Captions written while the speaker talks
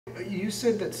you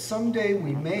said that someday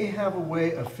we may have a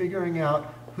way of figuring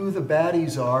out who the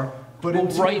baddies are, but well,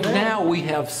 right now we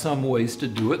have some ways to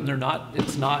do it, and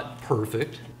it's not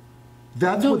perfect.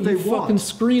 That's what they want. You fucking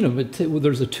screen them.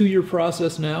 There's a 2-year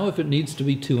process now. If it needs to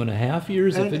be 2.5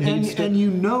 years, and you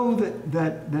know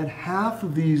that half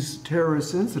of these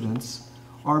terrorist incidents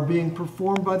are being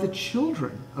performed by the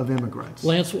children of immigrants.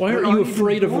 Lance, why aren't you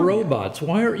afraid of robots?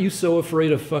 Why aren't you so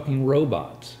afraid of fucking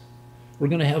robots? We're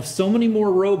going to have so many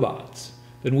more robots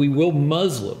than we will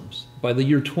Muslims by the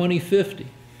year 2050,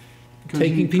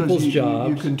 taking people's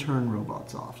jobs. You can turn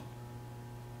robots off.